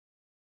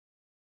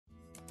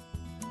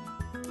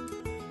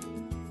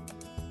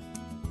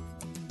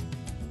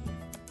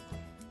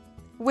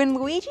When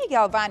Luigi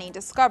Galvani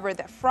discovered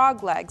that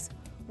frog legs,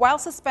 while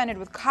suspended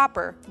with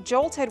copper,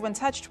 jolted when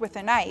touched with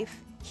a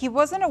knife, he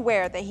wasn't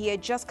aware that he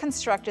had just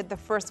constructed the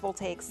first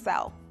voltaic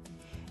cell.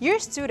 Your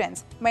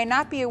students might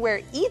not be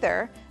aware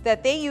either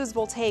that they use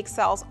voltaic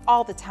cells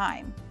all the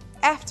time.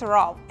 After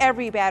all,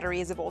 every battery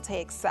is a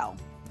voltaic cell.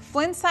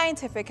 Flinn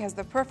Scientific has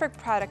the perfect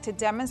product to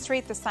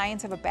demonstrate the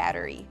science of a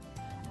battery.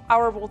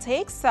 Our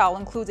voltaic cell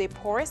includes a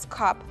porous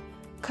cup,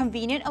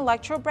 convenient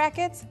electrode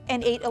brackets,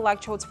 and 8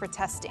 electrodes for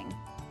testing.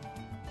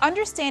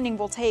 Understanding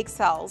voltaic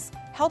cells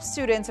helps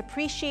students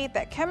appreciate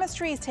that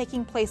chemistry is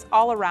taking place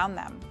all around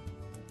them.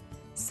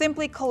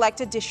 Simply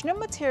collect additional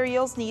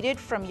materials needed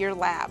from your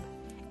lab,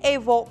 a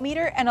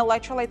voltmeter and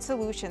electrolyte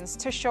solutions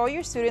to show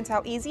your students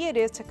how easy it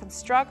is to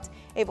construct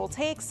a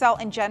voltaic cell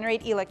and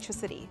generate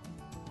electricity.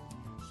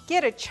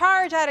 Get a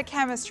charge out of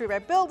chemistry by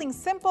building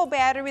simple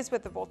batteries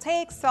with the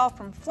voltaic cell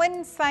from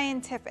Flinn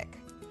Scientific.